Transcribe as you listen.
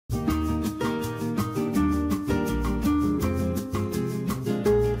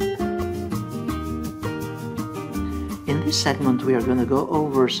this segment, we are going to go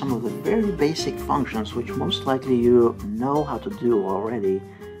over some of the very basic functions which most likely you know how to do already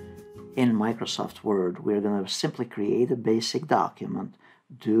in Microsoft Word. We're going to simply create a basic document,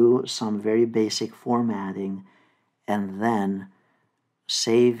 do some very basic formatting, and then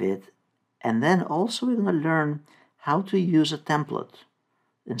save it. And then also we're going to learn how to use a template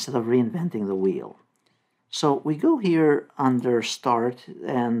instead of reinventing the wheel. So we go here under Start,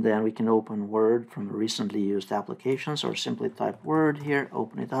 and then we can open Word from recently used applications, or simply type Word here,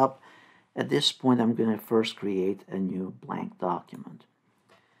 open it up. At this point, I'm going to first create a new blank document.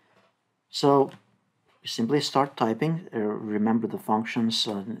 So simply start typing. Remember the functions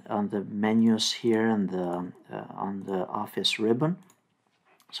on the menus here and on the Office ribbon.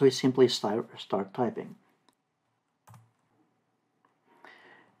 So we simply start typing.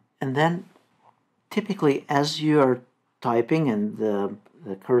 And then typically, as you are typing and the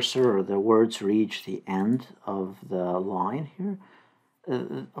cursor or the words reach the end of the line here,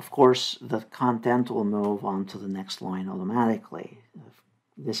 of course, the content will move on to the next line automatically.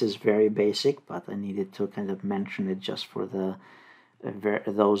 This is very basic, but I needed to kind of mention it just for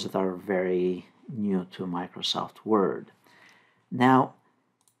those that are very new to Microsoft Word. Now,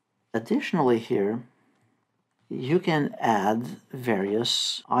 additionally here, you can add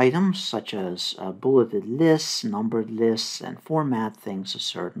various items such as bulleted lists, numbered lists, and format things a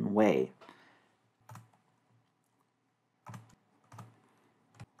certain way.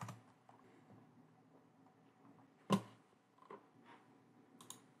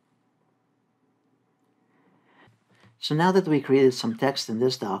 So now that we created some text in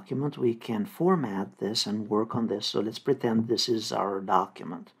this document, we can format this and work on this. So let's pretend this is our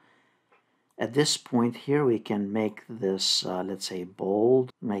document. At this point here, we can make this, let's say, bold,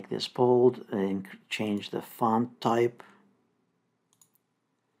 make this bold, and change the font type.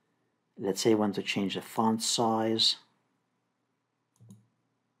 Let's say I want to change the font size.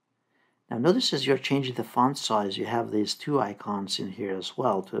 Now notice as you're changing the font size, you have these two icons in here as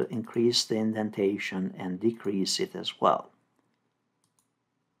well to increase the indentation and decrease it as well.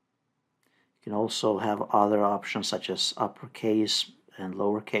 You can also have other options such as uppercase and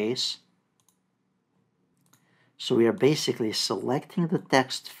lowercase. So we are basically selecting the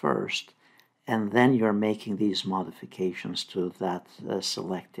text first, and then you're making these modifications to that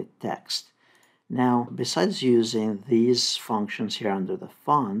selected text. Now, besides using these functions here under the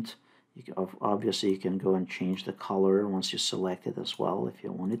font, obviously you can go and change the color once you select it as well if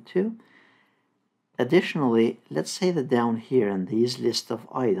you wanted to. Additionally, let's say that down here in these list of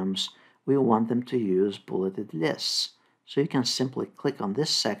items, we want them to use bulleted lists. So you can simply click on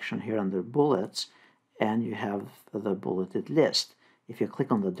this section here under bullets, and you have the bulleted list. If you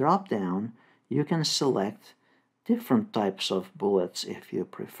click on the drop down, you can select different types of bullets if you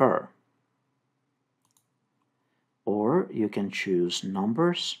prefer. Or you can choose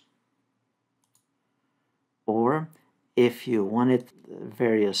numbers. Or if you wanted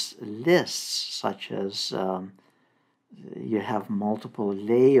various lists, such as you have multiple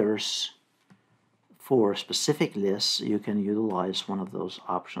layers for specific lists, you can utilize one of those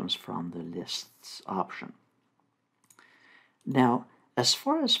options from the lists option. Now, as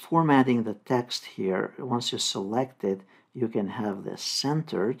far as formatting the text here, once you select it, you can have this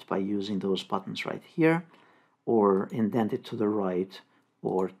centered by using those buttons right here, or indented to the right,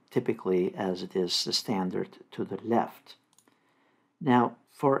 or typically, as it is the standard, to the left. Now,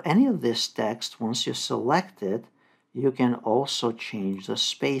 for any of this text, once you select it, you can also change the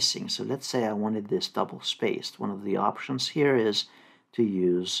spacing. So let's say I wanted this double spaced. One of the options here is to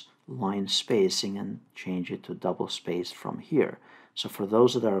use line spacing and change it to double spaced from here. So for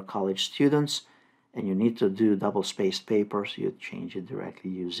those that are college students and you need to do double spaced papers, you change it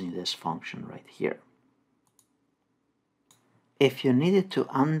directly using this function right here. If you needed to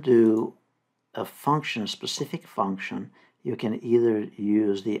undo a function, a specific function, you can either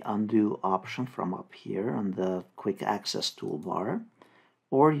use the undo option from up here on the quick access toolbar,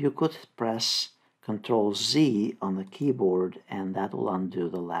 or you could press Ctrl-Z on the keyboard and that will undo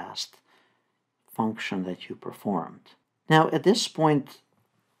the last function that you performed. Now at this point,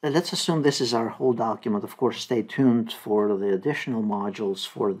 let's assume this is our whole document. Of course, stay tuned for the additional modules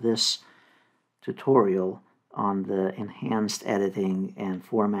for this tutorial on the enhanced editing and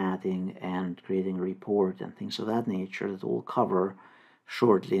formatting and creating a report and things of that nature that we'll cover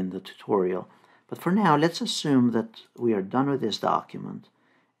shortly in the tutorial. But for now, let's assume that we are done with this document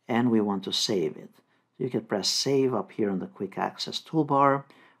and we want to save it. You can press Save up here on the Quick Access toolbar,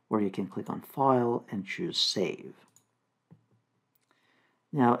 or you can click on File and choose Save.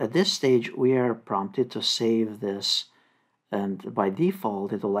 Now, at this stage, we are prompted to save this And by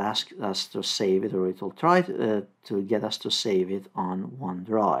default, it will ask us to save it, or it will try to get us to save it on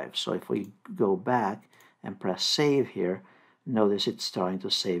OneDrive. So if we go back and press save here, notice it's trying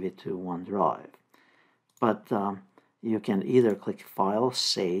to save it to OneDrive. But you can either click File,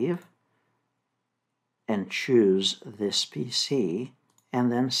 Save, and choose this PC,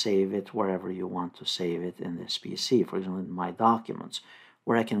 and then save it wherever you want to save it in this PC. For example, in My Documents,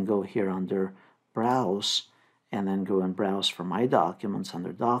 where I can go here under Browse, and then go and browse for my documents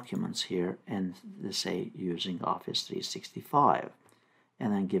under Documents here, and say using Office 365,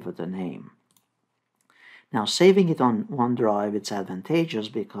 and then give it a name. Now, saving it on OneDrive, it's advantageous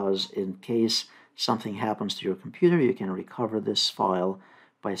because in case something happens to your computer, you can recover this file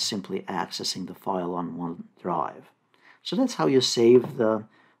by simply accessing the file on OneDrive. So that's how you save the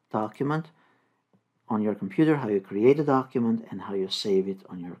document on your computer, how you create a document, and how you save it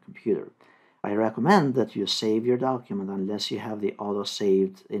on your computer. I recommend that you save your document unless you have the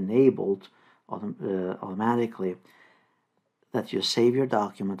autosave enabled automatically, that you save your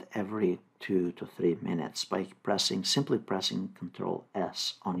document every 2 to 3 minutes by simply pressing Ctrl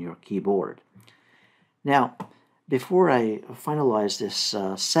S on your keyboard. Now, before I finalize this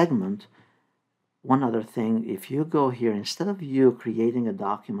segment, one other thing, if you go here, instead of you creating a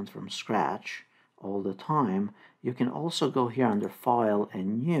document from scratch all the time, you can also go here under File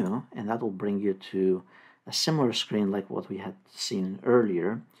and New, and that will bring you to a similar screen like what we had seen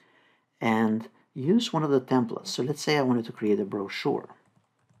earlier, and use one of the templates. So let's say I wanted to create a brochure.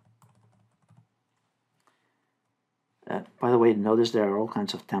 By the way, notice there are all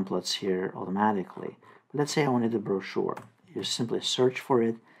kinds of templates here automatically. But let's say I wanted a brochure. You simply search for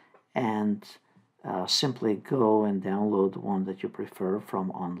it and simply go and download the one that you prefer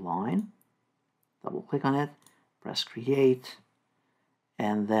from online. Double click on it, press Create,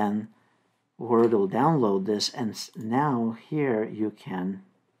 and then Word will download this, and now here you can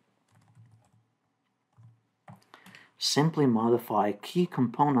simply modify key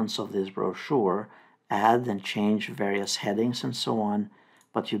components of this brochure, add and change various headings and so on,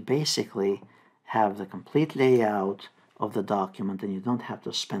 but you basically have the complete layout of the document, and you don't have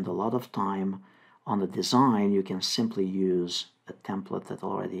to spend a lot of time on the design. You can simply use a template that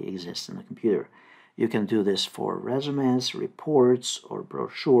already exists in the computer. You can do this for resumes, reports, or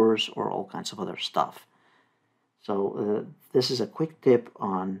brochures, or all kinds of other stuff. So this is a quick tip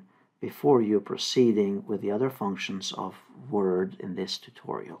on before you're proceeding with the other functions of Word in this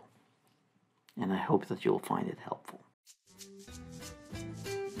tutorial. And I hope that you'll find it helpful.